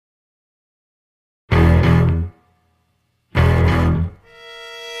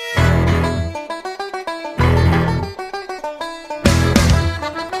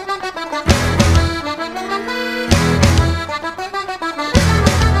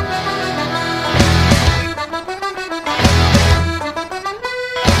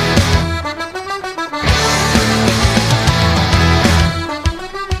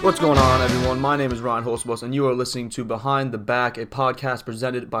my name is Ryan Holzbus, and you are listening to Behind the Back, a podcast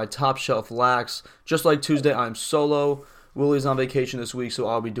presented by Top Shelf Lax. Just like Tuesday, I'm solo. Willie's on vacation this week, so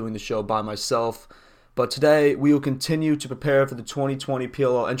I'll be doing the show by myself. But today, we will continue to prepare for the 2020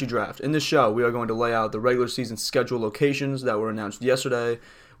 PLL entry draft. In this show, we are going to lay out the regular season schedule locations that were announced yesterday.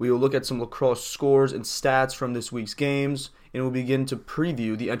 We will look at some lacrosse scores and stats from this week's games, and we'll begin to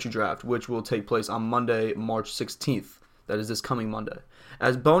preview the entry draft, which will take place on Monday, March 16th. That is this coming Monday.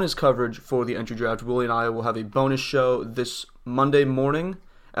 As bonus coverage for the entry draft, Willie and I will have a bonus show this Monday morning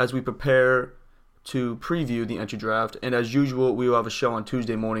as we prepare to preview the entry draft. And as usual, we will have a show on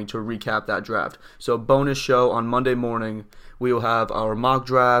Tuesday morning to recap that draft. So bonus show on Monday morning, we will have our mock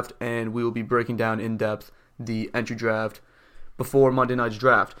draft, and we will be breaking down in depth the entry draft before Monday night's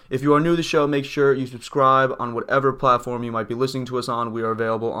draft. If you are new to the show, make sure you subscribe on whatever platform you might be listening to us on. We are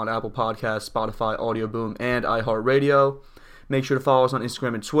available on Apple Podcasts, Spotify, Audio Boom, and iHeartRadio. Make sure to follow us on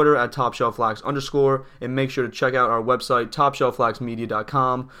Instagram and Twitter at TopShelfLax_, and make sure to check out our website,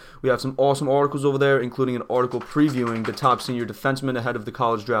 TopShelfLaxMedia.com. We have some awesome articles over there, including an article previewing the top senior defensemen ahead of the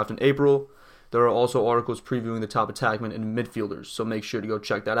college draft in April. There are also articles previewing the top attackmen and midfielders, so make sure to go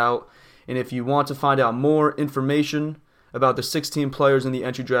check that out. And if you want to find out more information about the 16 players in the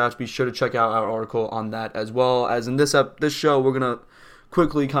entry draft, be sure to check out our article on that as well. As in this show, we're going to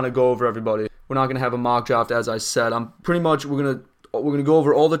quickly kind of go over everybody. We're not going to have a mock draft, as I said. We're going to go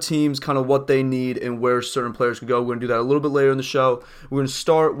over all the teams, kind of what they need and where certain players could go. We're going to do that a little bit later in the show. We're going to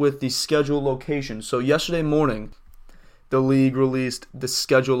start with the schedule locations. So yesterday morning, the league released the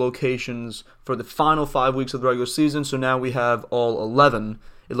schedule locations for the final 5 weeks of the regular season. So now we have all 11.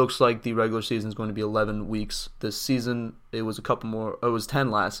 It looks like the regular season is going to be 11 weeks this season. It was a couple more. It was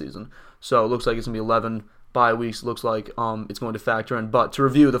 10 last season. So it looks like it's going to be 11 bye weeks. It looks like it's going to factor in. But to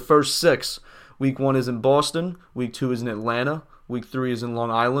review, the first 6, Week 1 is in Boston, Week 2 is in Atlanta, Week 3 is in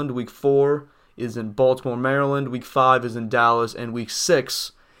Long Island, Week 4 is in Baltimore, Maryland, Week 5 is in Dallas, and Week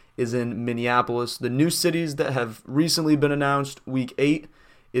 6 is in Minneapolis. The new cities that have recently been announced: Week 8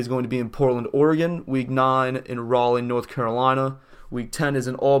 is going to be in Portland, Oregon, Week 9 in Raleigh, North Carolina, Week 10 is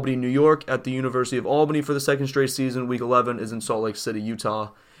in Albany, New York at the University of Albany for the second straight season, Week 11 is in Salt Lake City,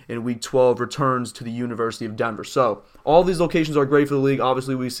 Utah, and Week 12 returns to the University of Denver. So all these locations are great for the league.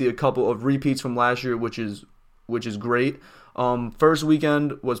 Obviously, we see a couple of repeats from last year, which is great. First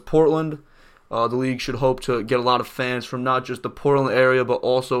weekend was Portland. The league should hope to get a lot of fans from not just the Portland area, but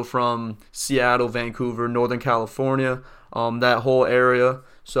also from Seattle, Vancouver, Northern California, that whole area.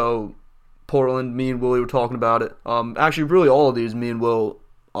 So Portland, me and Willie were talking about it. Actually, really all of these, me and Will,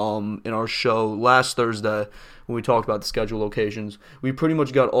 in our show last Thursday, when we talked about the schedule locations, we pretty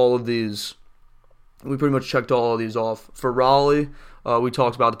much got all of these. We pretty much checked all of these off. For Raleigh, we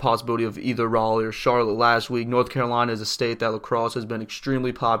talked about the possibility of either Raleigh or Charlotte last week. North Carolina is a state that lacrosse has been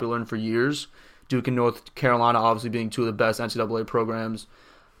extremely popular in for years. Duke and North Carolina obviously being two of the best NCAA programs.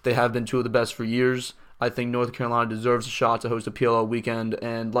 They have been two of the best for years. I think North Carolina deserves a shot to host a PLL weekend.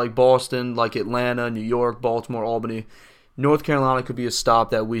 And like Boston, like Atlanta, New York, Baltimore, Albany, North Carolina could be a stop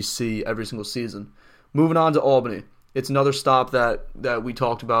that we see every single season. Moving on to Albany. It's another stop that we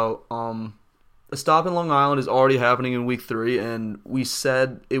talked about. A stop in Long Island is already happening in Week 3, and we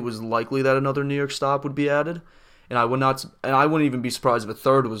said it was likely that another New York stop would be added. And I wouldn't even be surprised if a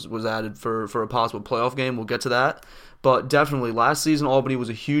third was added for a possible playoff game. We'll get to that. But definitely, last season Albany was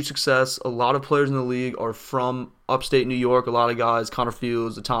a huge success. A lot of players in the league are from upstate New York. A lot of guys, Connor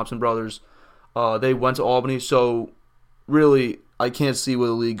Fields, the Thompson brothers, they went to Albany. So really, I can't see where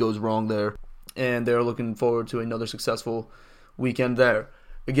the league goes wrong there. And they're looking forward to another successful weekend there.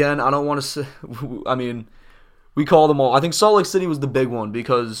 Again, I don't want to say, we call them all. I think Salt Lake City was the big one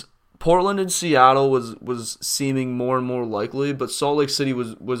because Portland and Seattle was seeming more and more likely, but Salt Lake City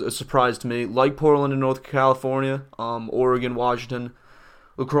was a surprise to me. Like Portland and North California, Oregon, Washington,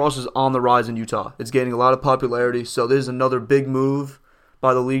 lacrosse is on the rise in Utah. It's gaining a lot of popularity, so this is another big move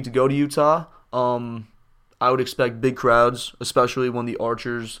by the league to go to Utah. I would expect big crowds, especially when the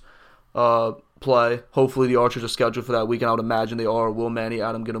Archers play. Hopefully the Archers are scheduled for that weekend. I would imagine they are. Will Manny,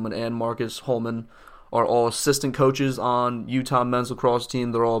 Adam Gittleman, and Marcus Holman are all assistant coaches on Utah men's lacrosse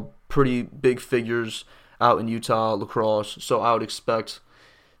team. They're all pretty big figures out in Utah lacrosse. So I would expect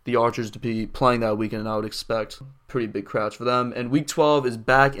the Archers to be playing that weekend, and I would expect pretty big crowds for them. And Week 12 is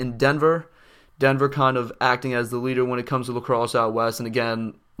back in Denver. Denver kind of acting as the leader when it comes to lacrosse out west. And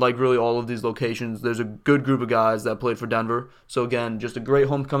again, like really all of these locations, there's a good group of guys that played for Denver. So again, just a great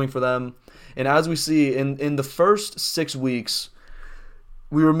homecoming for them. And as we see in the first 6 weeks,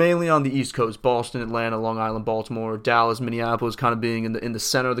 we were mainly on the East Coast: Boston, Atlanta, Long Island, Baltimore, Dallas, Minneapolis, kind of being in the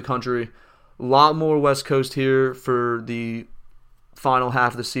center of the country. A lot more West Coast here for the final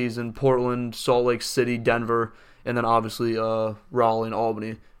half of the season, Portland, Salt Lake City, Denver, and then obviously Raleigh and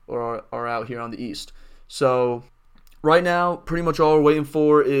Albany are out here on the East. So right now, pretty much all we're waiting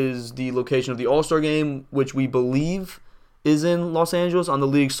for is the location of the All-Star Game, which we believe is in Los Angeles. On the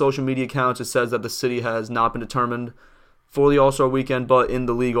league's social media accounts, it says that the city has not been determined for the All-Star Weekend, but in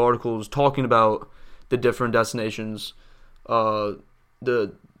the league articles talking about the different destinations,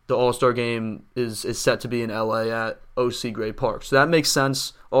 the All-Star Game is set to be in LA at OC Gray Park. So that makes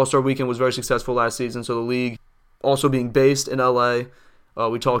sense. All-Star Weekend was very successful last season, so the league also being based in LA,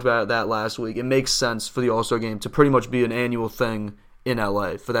 we talked about that last week. It makes sense for the All-Star Game to pretty much be an annual thing in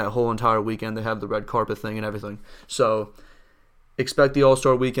LA for that whole entire weekend. They have the red carpet thing and everything. So expect the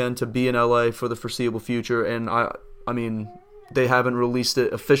All-Star Weekend to be in LA for the foreseeable future. And I mean, they haven't released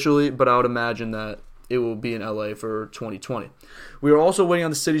it officially, but I would imagine that it will be in LA for 2020. We are also waiting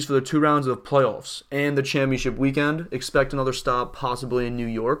on the cities for their 2 rounds of playoffs and the championship weekend. Expect another stop possibly in New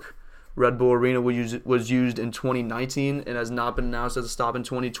York. Red Bull Arena was used in 2019 and has not been announced as a stop in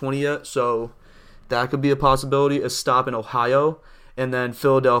 2020 yet, so that could be a possibility. A stop in Ohio, and then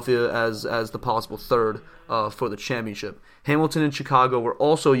Philadelphia as the possible third for the championship. Hamilton and Chicago were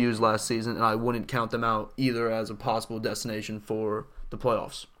also used last season, and I wouldn't count them out either as a possible destination for the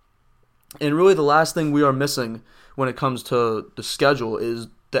playoffs. And really the last thing we are missing when it comes to the schedule is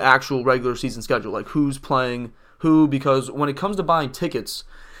the actual regular season schedule, like who's playing who, because when it comes to buying tickets,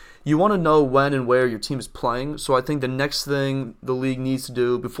 you want to know when and where your team is playing. So I think the next thing the league needs to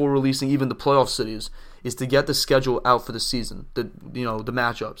do before releasing even the playoff cities is to get the schedule out for the season, the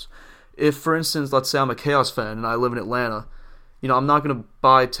matchups. If, for instance, let's say I'm a Chaos fan and I live in Atlanta, I'm not going to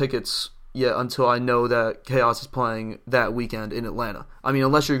buy tickets yet until I know that Chaos is playing that weekend in Atlanta. I mean,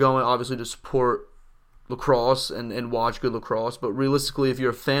 unless you're going, obviously, to support lacrosse and watch good lacrosse. But realistically, if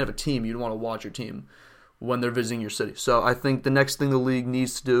you're a fan of a team, you'd want to watch your team when they're visiting your city. So I think the next thing the league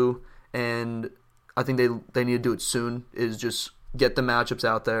needs to do, and I think they need to do it soon, is just get the matchups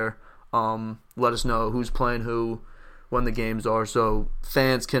out there. Let us know who's playing who, when the games are, so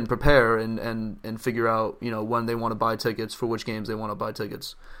fans can prepare and figure out when they want to buy tickets, for which games they want to buy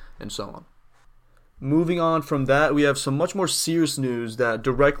tickets, and so on. Moving on from that, we have some much more serious news that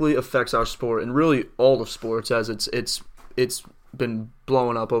directly affects our sport and really all of sports, as it's been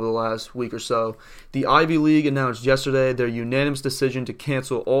blowing up over the last week or so. The Ivy League announced yesterday their unanimous decision to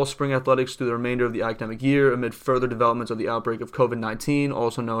cancel all spring athletics through the remainder of the academic year amid further developments of the outbreak of COVID-19,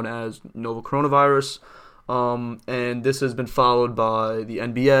 also known as novel coronavirus. And this has been followed by the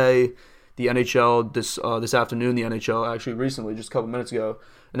NBA, the NHL this afternoon. The NHL actually recently, just a couple minutes ago,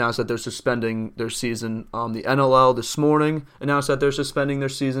 announced that they're suspending their season. The NLL this morning announced that they're suspending their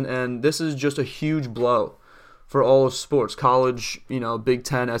season, and this is just a huge blow for all of sports. College, Big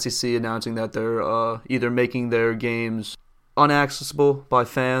Ten, SEC announcing that they're either making their games unaccessible by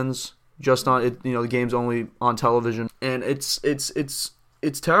fans, just on it, the games only on television, and it's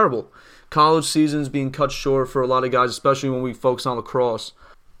terrible. College seasons being cut short for a lot of guys, especially when we focus on lacrosse.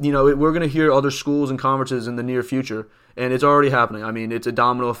 We're going to hear other schools and conferences in the near future, and it's already happening. I mean, it's a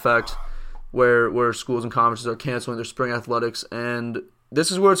domino effect where schools and conferences are canceling their spring athletics, and this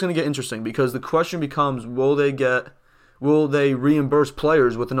is where it's going to get interesting, because the question becomes, will they reimburse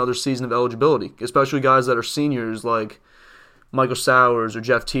players with another season of eligibility, especially guys that are seniors like Michael Sowers or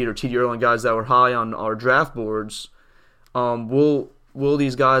Jeff Teat or T.D. Erlin, guys that were high on our draft boards. Will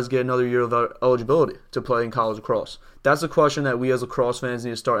these guys get another year of eligibility to play in college lacrosse? That's a question that we as lacrosse fans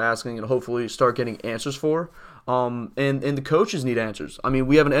need to start asking and hopefully start getting answers for. And the coaches need answers. I mean,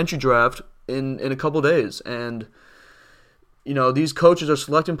 we have an entry draft in a couple days, and these coaches are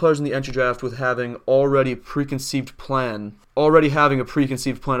selecting players in the entry draft with having already having a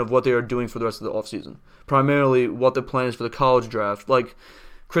preconceived plan of what they are doing for the rest of the offseason. Primarily what the plan is for the college draft. Like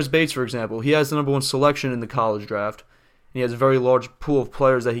Chris Bates, for example, he has the number 1 selection in the college draft. And he has a very large pool of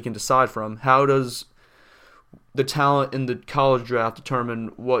players that he can decide from. How does the talent in the college draft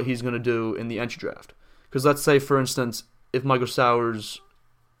determine what he's going to do in the entry draft? Because let's say, for instance, if Michael Sowers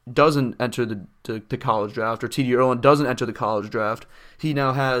doesn't enter the college draft, or T.D. Erlin doesn't enter the college draft, he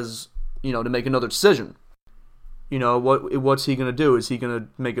now has, to make another decision. What's he going to do? Is he going to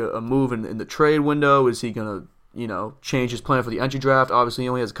make a move in the trade window? Is he going to change his plan for the entry draft? Obviously, he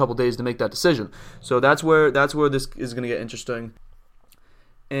only has a couple days to make that decision. So that's where this is going to get interesting.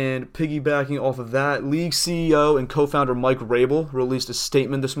 And piggybacking off of that, league CEO and co-founder Mike Rabel released a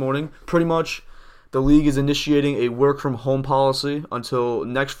statement this morning, pretty much The league is initiating a work-from-home policy until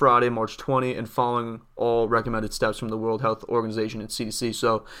next Friday, March 20, and following all recommended steps from the World Health Organization and CDC.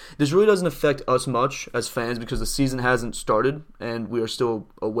 So this really doesn't affect us much as fans because the season hasn't started, and we are still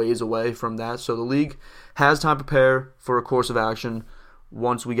a ways away from that. So the league has time to prepare for a course of action.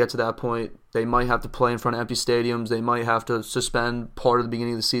 Once we get to that point, they might have to play in front of empty stadiums. They might have to suspend part of the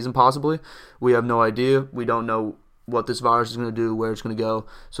beginning of the season, possibly. We have no idea. We don't know what this virus is going to do, where it's going to go.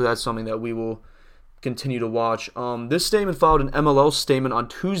 So that's something that we will continue to watch. This statement followed an MLL statement on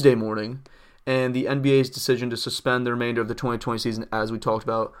Tuesday morning, and the NBA's decision to suspend the remainder of the 2020 season, as we talked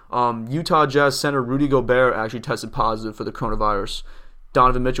about. Utah Jazz center Rudy Gobert actually tested positive for the coronavirus.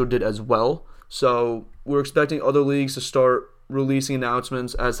 Donovan Mitchell did as well. So we're expecting other leagues to start releasing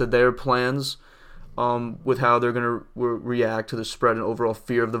announcements as to their plans with how they're going to react to the spread and overall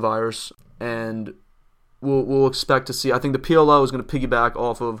fear of the virus. And we'll expect to see. I think the PLO is going to piggyback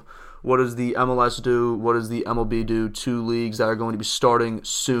off of what does the MLS do, what does the MLB do, two leagues that are going to be starting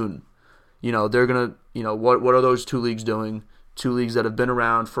soon. They're going to, what are those two leagues doing? Two leagues that have been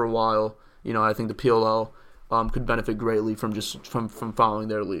around for a while. I think the PLO could benefit greatly from following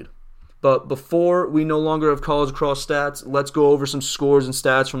their lead. But before we no longer have college cross stats, let's go over some scores and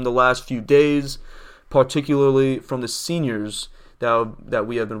stats from the last few days, particularly from the seniors that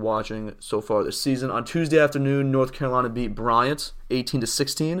we have been watching so far this season. On Tuesday afternoon, North Carolina beat Bryant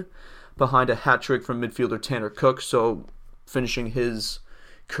 18-16 behind a hat trick from midfielder Tanner Cook, so finishing his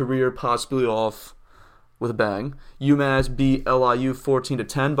career possibly off with a bang. UMass beat LIU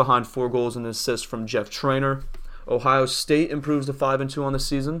 14-10 behind 4 goals and an assist from Jeff Traynor. Ohio State improves to 5-2 on the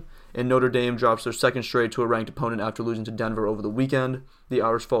season, and Notre Dame drops their second straight to a ranked opponent after losing to Denver over the weekend. The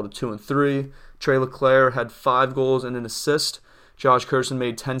Irish fall to 2-3. Trey LeClaire had 5 goals and an assist. Josh Kirsten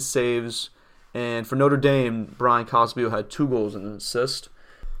made 10 saves. And for Notre Dame, Brian Cosbio had 2 goals and an assist.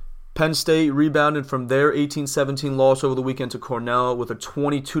 Penn State rebounded from their 18-17 loss over the weekend to Cornell with a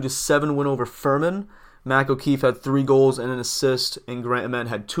 22-7 win over Furman. Mac O'Keefe had 3 goals and an assist, and Grant Ament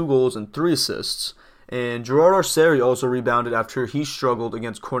had 2 goals and 3 assists. And Gerard Arceri also rebounded after he struggled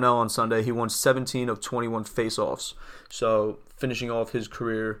against Cornell on Sunday. He won 17 of 21 faceoffs. So finishing off his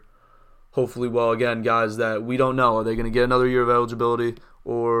career hopefully well. Again, guys that we don't know. Are they going to get another year of eligibility,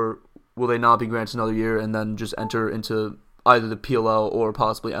 or will they not be granted another year and then just enter into either the PLL or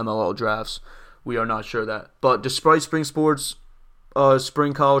possibly MLL drafts? We are not sure that. But despite spring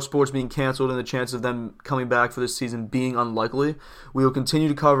college sports being canceled and the chances of them coming back for this season being unlikely, we will continue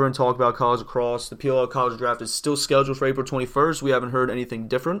to cover and talk about college lacrosse. The PLL college draft is still scheduled for April 21st. We haven't heard anything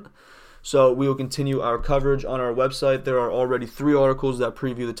different. So we will continue our coverage on our website. There are already 3 articles that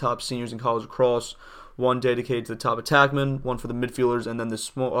preview the top seniors in college lacrosse. One dedicated to the top attackmen, one for the midfielders, and then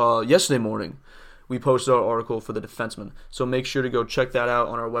yesterday morning we posted our article for the defensemen. So make sure to go check that out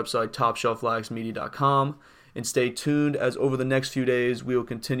on our website, topshelflagsmedia.com. And stay tuned, as over the next few days we will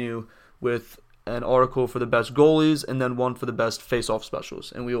continue with an article for the best goalies and then one for the best face-off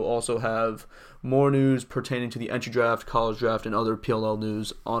specialists. And we will also have more news pertaining to the entry draft, college draft, and other PLL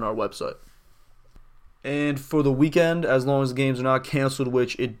news on our website. And for the weekend, as long as the games are not canceled,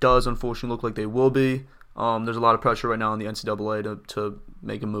 which it does unfortunately look like they will be, there's a lot of pressure right now on the NCAA to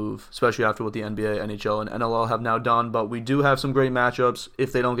make a move, especially after what the NBA, NHL, and NLL have now done. But we do have some great matchups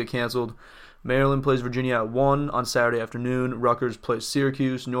if they don't get canceled. Maryland plays Virginia at 1 on Saturday afternoon. Rutgers plays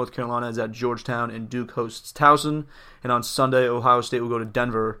Syracuse. North Carolina is at Georgetown, and Duke hosts Towson. And on Sunday, Ohio State will go to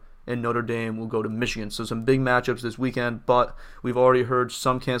Denver, and Notre Dame will go to Michigan. So some big matchups this weekend, but we've already heard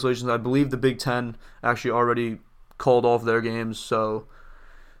some cancellations. I believe the Big Ten actually already called off their games, so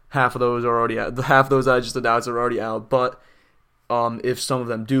half of those are already out. Half of those I just announced are already out. But if some of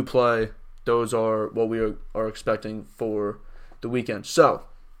them do play, those are what we are expecting for the weekend. So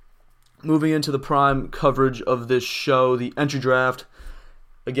moving into the prime coverage of this show, the entry draft.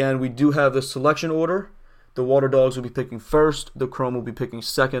 Again, we do have the selection order. The Water Dogs will be picking first. The Chrome will be picking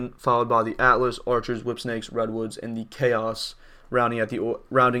second, followed by the Atlas, Archers, Whipsnakes, Redwoods, and the Chaos, rounding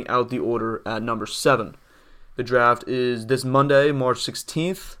out the order at number 7. The draft is this Monday, March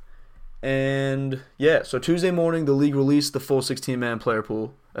 16th. And yeah, so Tuesday morning, the league released the full 16-man player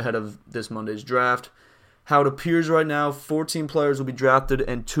pool ahead of this Monday's draft. How it appears right now, 14 players will be drafted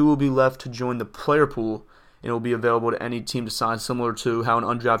and 2 will be left to join the player pool, and it will be available to any team to sign, similar to how an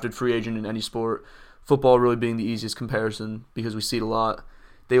undrafted free agent in any sport, football really being the easiest comparison because we see it a lot.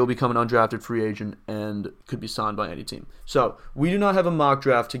 They will become an undrafted free agent and could be signed by any team. So we do not have a mock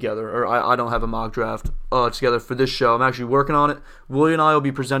draft together, or I don't have a mock draft together for this show. I'm actually working on it. Willie and I will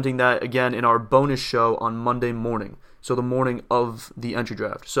be presenting that again in our bonus show on Monday morning, so the morning of the entry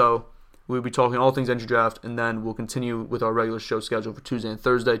draft. So we'll be talking all things entry draft, and then we'll continue with our regular show schedule for Tuesday and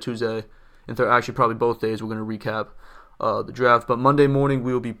Thursday. Tuesday actually probably both days we're going to recap the draft. But Monday morning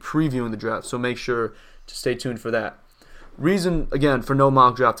we will be previewing the draft, so make sure to stay tuned for that. Reason, again, for no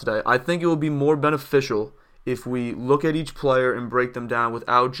mock draft today. I think it will be more beneficial if we look at each player and break them down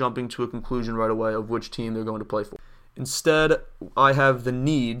without jumping to a conclusion right away of which team they're going to play for. Instead, I have the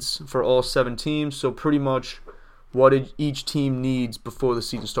needs for all 7 teams, so pretty much what each team needs before the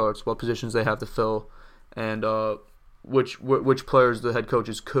season starts, what positions they have to fill, and which players the head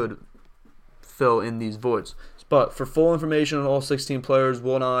coaches could fill in these voids. But for full information on all 16 players,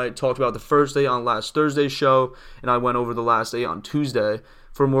 Will and I talked about the first 8 on last Thursday's show, and I went over the last 8 on Tuesday.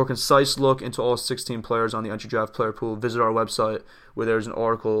 For a more concise look into all 16 players on the Entry Draft Player Pool, visit our website where there's an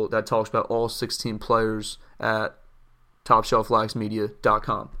article that talks about all 16 players at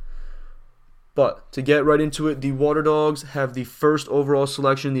TopShelfLaxMedia.com. But to get right into it, the Water Dogs have the first overall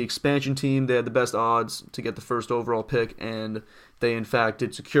selection, the expansion team. They had the best odds to get the first overall pick, and they in fact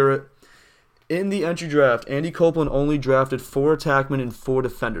did secure it. In the entry draft, Andy Copeland only drafted 4 attackmen and 4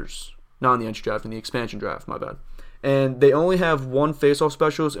 defenders. Not in the entry draft, in the expansion draft, my bad. And they only have 1 faceoff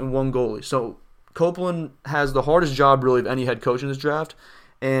specialist and 1 goalie. So Copeland has the hardest job, really, of any head coach in this draft.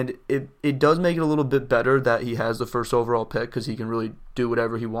 And it does make it a little bit better that he has the first overall pick because he can really do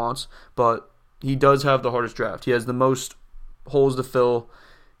whatever he wants. But he does have the hardest draft. He has the most holes to fill.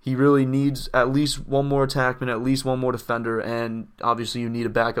 He really needs at least 1 more attackman, at least 1 more defender, and obviously you need a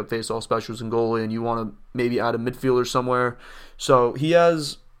backup faceoff specialist and goalie, and you want to maybe add a midfielder somewhere. So he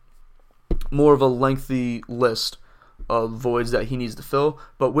has more of a lengthy list of voids that he needs to fill.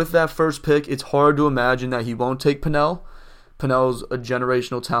 But with that first pick, it's hard to imagine that he won't take Pennell. Pennell's a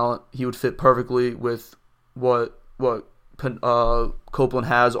generational talent. He would fit perfectly with what Copeland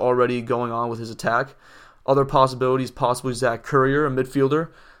has already going on with his attack. Other possibilities, possibly Zach Currier, a midfielder.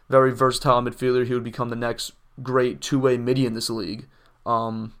 Very versatile midfielder. He would become the next great two-way midi in this league.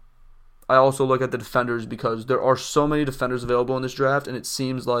 I also look at the defenders because there are so many defenders available in this draft, and it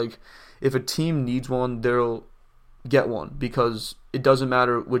seems like if a team needs one, they'll get one because it doesn't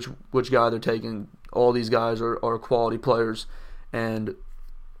matter which guy they're taking. All these guys are quality players and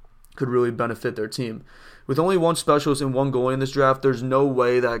could really benefit their team. With only 1 specialist and 1 goalie in this draft, there's no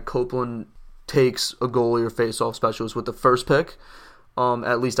way that Copeland takes a goalie or face-off specialist with the first pick.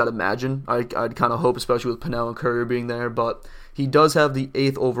 At least I'd imagine. I'd kind of hope, especially with Pennell and Currier being there, but he does have the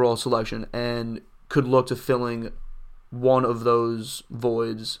 8th overall selection and could look to filling one of those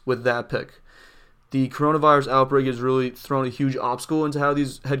voids with that pick. The coronavirus outbreak has really thrown a huge obstacle into how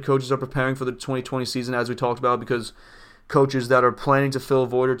these head coaches are preparing for the 2020 season, as we talked about, because coaches that are planning to fill a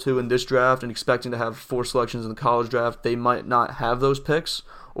void or 2 in this draft and expecting to have 4 selections in the college draft, they might not have those picks,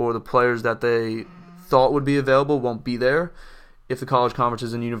 or the players that they thought would be available won't be there if the college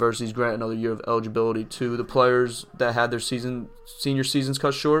conferences and universities grant another year of eligibility to the players that had their senior seasons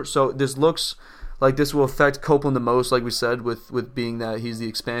cut short. So this looks like this will affect Copeland the most, like we said, with being that he's the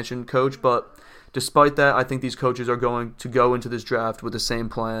expansion coach. But despite that, I think these coaches are going to go into this draft with the same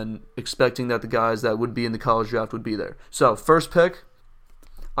plan, expecting that the guys that would be in the college draft would be there. So first pick,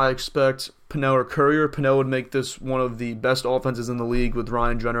 I expect Pennell or Currier. Pennell would make this one of the best offenses in the league with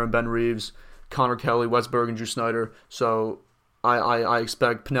Ryan Drenner and Ben Reeves, Connor Kelly, Wes Berg, and Drew Snyder. So I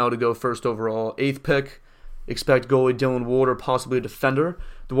expect Pennell to go first overall. 8th pick, expect goalie Dylan Ward or possibly a defender.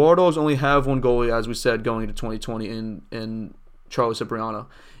 The Water Dogs only have 1 goalie, as we said, going into 2020 in Charlie Cipriano.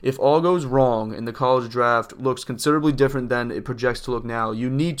 If all goes wrong and the college draft looks considerably different than it projects to look now, you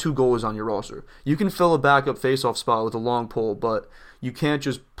need 2 goalies on your roster. You can fill a backup faceoff spot with a long pole, but you can't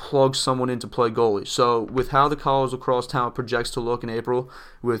just plug someone in to play goalie. So with how the college lacrosse talent projects to look in April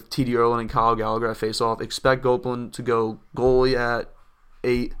with T.D. Erlin and Kyle Gallagher at faceoff, expect Copeland to go goalie at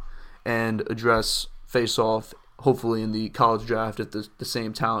 8 and address faceoff, hopefully in the college draft if the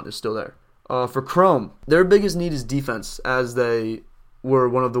same talent is still there. For Chrome, their biggest need is defense, as they were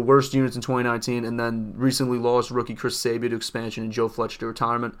one of the worst units in 2019 and then recently lost rookie Chris Sabia to expansion and Joe Fletcher to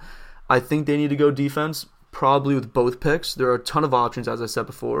retirement. I think they need to go defense, probably with both picks. There are a ton of options, as I said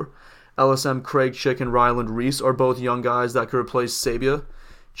before. LSM Craig Chick and Ryland Reese are both young guys that could replace Sabia.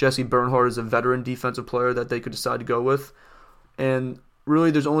 Jesse Bernhardt is a veteran defensive player that they could decide to go with. And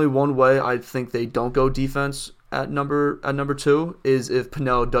really, there's only one way I think they don't go defense at number 2 is if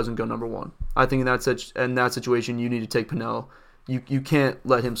Pennell doesn't go number 1. I think in that situation, you need to take Pennell. You can't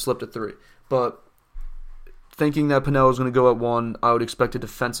let him slip to 3. But thinking that Pennell is going to go at 1, I would expect a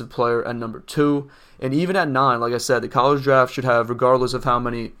defensive player at number 2. And even at 9, like I said, the college draft should have, regardless of how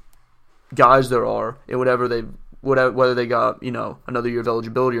many guys there are and whether they got another year of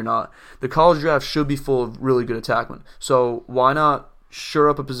eligibility or not, the college draft should be full of really good attackmen. So why not shore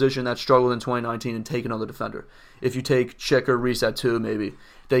up a position that struggled in 2019 and take another defender. If you take Chick or Reese at 2, maybe,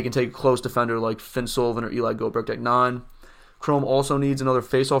 they can take a close defender like Finn Sullivan or Eli Gobrecht at 9. Chrome also needs another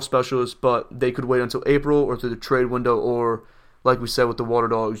face-off specialist, but they could wait until April or through the trade window, or, like we said with the Water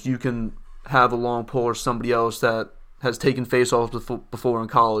Dogs, you can have a long pull or somebody else that has taken face-offs before in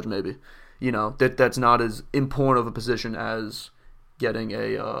college, maybe. That's not as important of a position as getting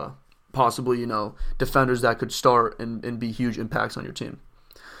a possibly, defenders that could start and be huge impacts on your team.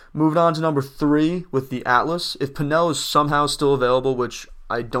 Moving on to number 3 with the Atlas. If Pannell is somehow still available, which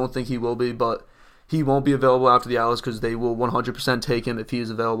I don't think he will be, but he won't be available after the Atlas because they will 100% take him if he is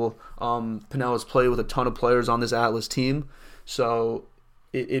available. Pannell has played with a ton of players on this Atlas team, so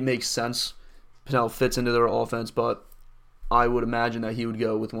it makes sense. Pannell fits into their offense, but I would imagine that he would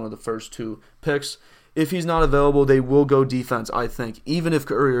go with one of the first 2 picks. If he's not available, they will go defense, I think, even if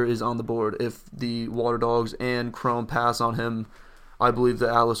Courier is on the board. If the Water Dogs and Chrome pass on him, I believe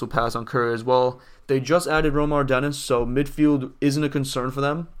the Atlas will pass on Courier as well. They just added Romar Dennis, so midfield isn't a concern for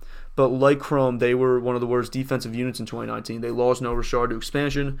them. But like Chrome, they were one of the worst defensive units in 2019. They lost Noah Richard to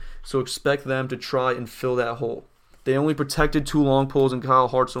expansion, so expect them to try and fill that hole. They only protected 2 long pulls in Kyle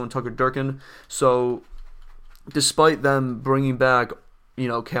Hartzell and Tucker Durkin, so despite them bringing back,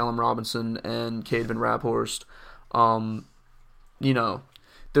 Callum Robinson and Cade Van Raphorst,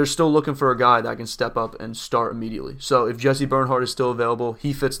 they're still looking for a guy that can step up and start immediately. So if Jesse Bernhardt is still available,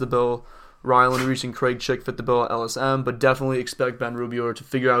 he fits the bill. Rylan Reese and Craig Chick fit the bill at LSM, but definitely expect Ben Rubio to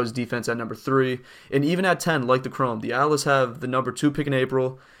figure out his defense at number 3. And even at 10, like the Chrome, the Atlas have the number 2 pick in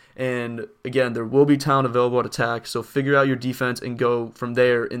April. And again, there will be talent available at attack, so figure out your defense and go from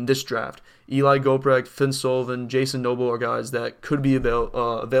there in this draft. Eli Gobrecht, Finn Sullivan, Jason Noble are guys that could be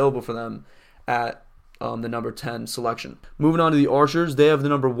available for them at the number 10 selection. Moving on to the Archers, they have the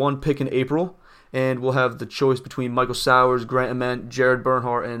number 1 pick in April, and we'll have the choice between Michael Sowers, Grant Ament, Jared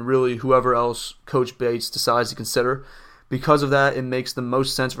Bernhardt, and really whoever else Coach Bates decides to consider. Because of that, it makes the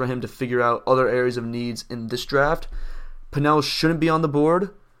most sense for him to figure out other areas of needs in this draft. Pannell shouldn't be on the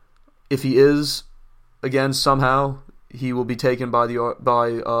board. If he is, again, somehow, he will be taken by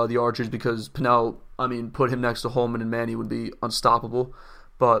the Archers because Pannell, put him next to Holman and Manny would be unstoppable.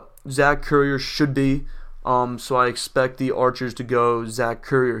 But Zach Courier should be, so I expect the Archers to go Zach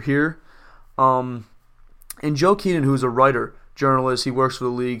Courier here. And Joe Keenan, who's a writer, journalist, he works for the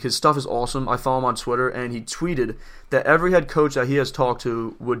league, his stuff is awesome. I follow him on Twitter, and he tweeted that every head coach that he has talked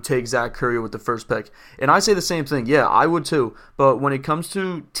to would take Zach Courier with the first pick. And I say the same thing. Yeah, I would too. But when it comes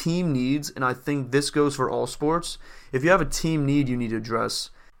to team needs, and I think this goes for all sports, if you have a team need you need to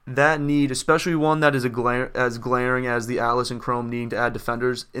address, that need, especially one that is as glaring as the Atlas and Chrome needing to add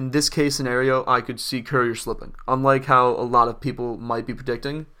defenders, in this case scenario, I could see Courier slipping. Unlike how a lot of people might be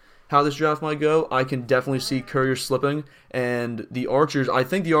predicting how this draft might go, I can definitely see Courier slipping, and the Archers, I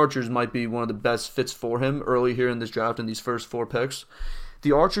think the Archers might be one of the best fits for him early here in this draft in these first 4 picks.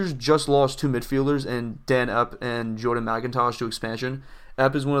 The Archers just lost 2 midfielders, and Dan Epp and Jordan McIntosh to expansion.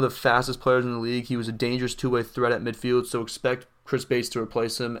 Epp is one of the fastest players in the league. He was a dangerous 2-way threat at midfield, so expect Chris Bates to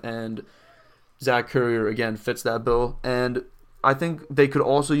replace him, and Zach Courier, again, fits that bill. And I think they could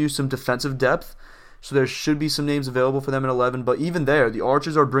also use some defensive depth, so there should be some names available for them in 11. But even there, the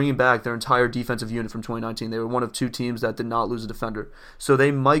Archers are bringing back their entire defensive unit from 2019. They were one of 2 teams that did not lose a defender. So they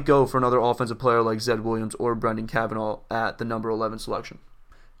might go for another offensive player like Zed Williams or Brendan Cavanaugh at the number 11 selection.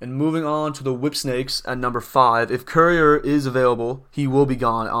 And moving on to the Whipsnakes at number 5. If Courier is available, he will be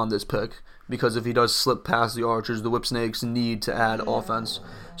gone on this pick, because if he does slip past the Archers, the Whipsnakes need to add offense.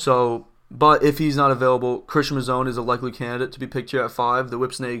 But if he's not available, Christian Mazzone is a likely candidate to be picked here at 5. The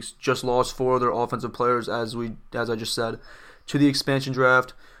Whipsnakes just lost 4 of their offensive players, as I just said, to the expansion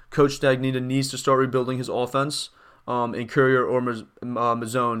draft. Coach Stagnita needs to start rebuilding his offense, and Courier or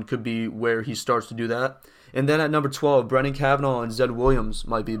Mazzone could be where he starts to do that. And then at number 12, Brendan Cavanaugh and Zed Williams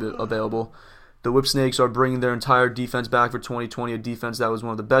might be available. The Whipsnakes are bringing their entire defense back for 2020, a defense that was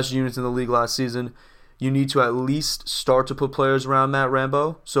one of the best units in the league last season. You need to at least start to put players around Matt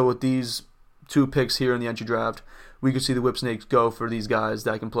Rambo. So with these 2 picks here in the entry draft, we could see the Whipsnakes go for these guys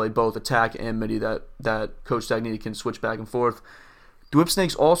that can play both attack and midi, that Coach Stagnita can switch back and forth. The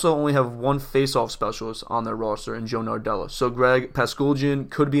Whipsnakes also only have 1 face-off specialist on their roster in Joe Nardella. So Greg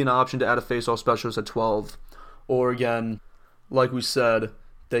Pasculjian could be an option to add a face-off specialist at 12. Or again, like we said,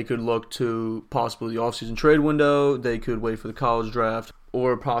 they could look to possibly the offseason trade window. They could wait for the college draft,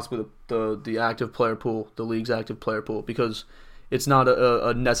 or possibly the active player pool, the league's active player pool, because it's not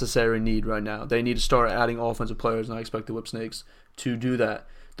a necessary need right now. They need to start adding offensive players, and I expect the Whipsnakes to do that.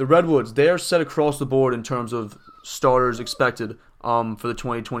 The Redwoods, they are set across the board in terms of starters expected for the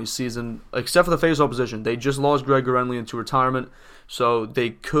 2020 season, except for the faceoff position. They just lost Greg Gorenly into retirement, so they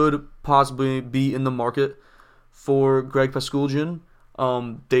could possibly be in the market for Greg Pasculian.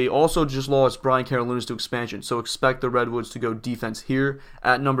 They also just lost Brian Karolinas to expansion, so expect the Redwoods to go defense here.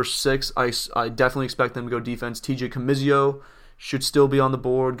 At number 6, I definitely expect them to go defense. TJ Comizio should still be on the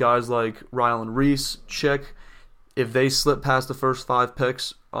board. Guys like Rylan Reese, Chick, if they slip past the first 5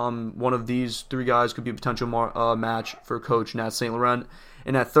 picks, one of these 3 guys could be a potential match for Coach Nat St. Laurent.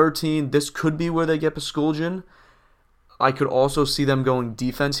 And at 13, this could be where they get Pasculian. I could also see them going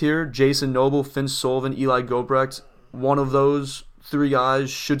defense here. Jason Noble, Finn Sullivan, Eli Gobrecht, one of those 3 guys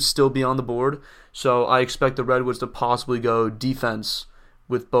should still be on the board. So I expect the Redwoods to possibly go defense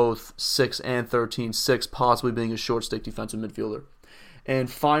with both 6 and 13, 6 possibly being a short stick defensive midfielder. And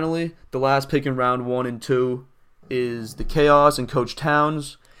finally, the last pick in round 1 and 2 is the Chaos and Coach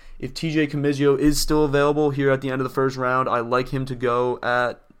Towns. If TJ Comizio is still available here at the end of the first round, I like him to go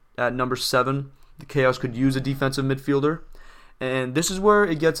at number 7. The Chaos could use a defensive midfielder. And this is where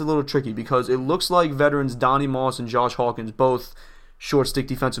it gets a little tricky because it looks like veterans Donnie Moss and Josh Hawkins, both short stick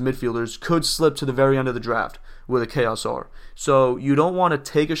defensive midfielders, could slip to the very end of the draft where the Chaos are. So you don't want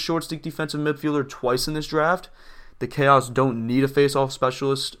to take a short stick defensive midfielder twice in this draft. The Chaos don't need a face-off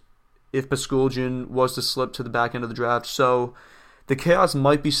specialist if Pasculian was to slip to the back end of the draft. So the Chaos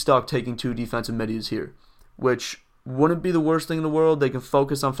might be stuck taking 2 defensive middies here, which wouldn't be the worst thing in the world. They can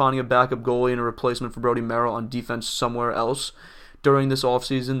focus on finding a backup goalie and a replacement for Brody Merrill on defense somewhere else during this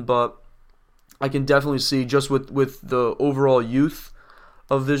offseason, but I can definitely see just with the overall youth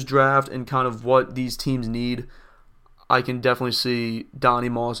of this draft and kind of what these teams need, I can definitely see Donnie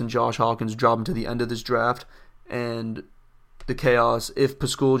Moss and Josh Hawkins dropping to the end of this draft, and the Chaos, if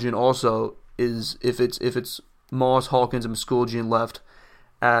Pasculian also is, if it's Moss, Hawkins, and Pasculian left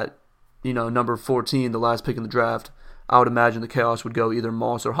at number 14, the last pick in the draft, I would imagine the Chaos would go either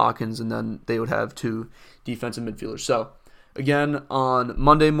Moss or Hawkins, and then they would have 2 defensive midfielders. So again, on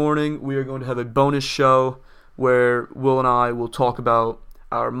Monday morning, we are going to have a bonus show where Will and I will talk about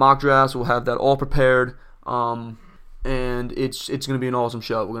our mock drafts. We'll have that all prepared, and it's going to be an awesome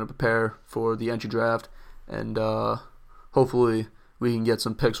show. We're going to prepare for the entry draft, and hopefully we can get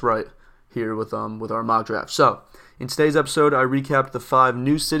some picks right here with our mock draft. So in today's episode, I recapped the 5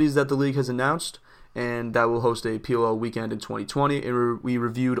 new cities that the league has announced, and that will host a PLL weekend in 2020. And we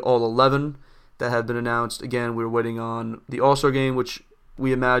reviewed all 11 that have been announced. Again, we're waiting on the All-Star game, which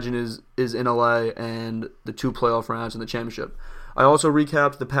we imagine is in LA, and the 2 playoff rounds in the championship. I also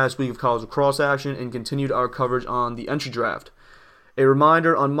recapped the past week of college lacrosse action and continued our coverage on the entry draft. A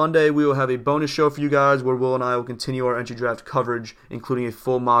reminder, on Monday we will have a bonus show for you guys where Will and I will continue our entry draft coverage, including a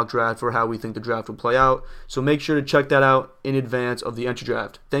full mock draft for how we think the draft will play out. So make sure to check that out in advance of the entry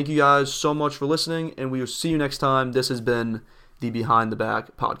draft. Thank you guys so much for listening, and we will see you next time. This has been the Behind the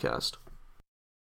Back podcast.